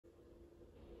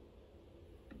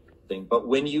something. But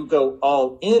when you go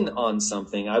all in on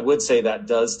something, I would say that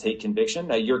does take conviction.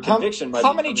 Now, your conviction might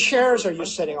How many chairs are you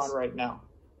sitting on right now?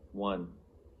 One.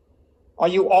 Are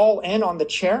you all in on the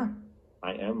chair?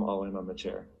 I am all in on the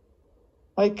chair.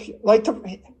 Like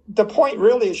the point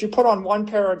really is you put on one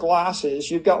pair of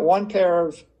glasses, you've got one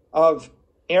pair of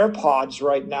AirPods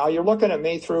right now. You're looking at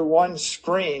me through one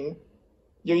screen.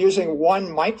 You're using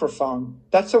one microphone.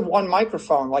 That's one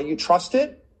microphone. Like, you trust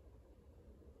it?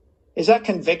 Is that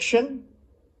conviction?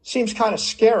 Seems kind of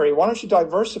scary. Why don't you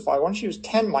diversify? Why don't you use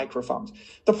 10 microphones?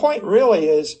 The point really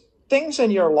is things in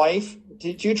your life. Do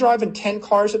you drive in 10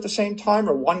 cars at the same time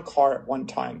or one car at one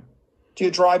time? Do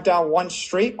you drive down one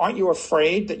street? Aren't you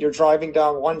afraid that you're driving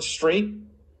down one street?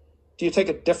 Do you take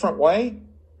a different way?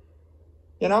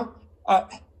 You know?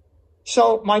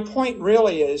 So my point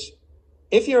really is,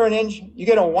 if you're you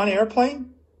get on one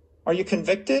airplane, are you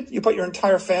convicted? You put your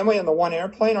entire family on the one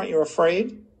airplane, aren't you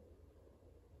afraid?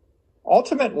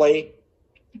 Ultimately,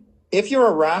 if you're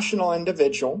a rational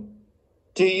individual,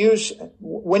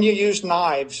 when you use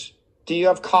knives, do you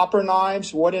have copper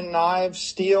knives, wooden knives,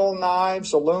 steel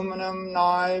knives, aluminum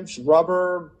knives,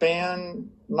 rubber band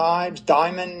knives,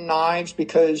 diamond knives,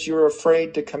 because you're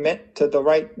afraid to commit to the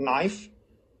right knife?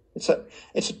 It's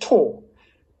a tool.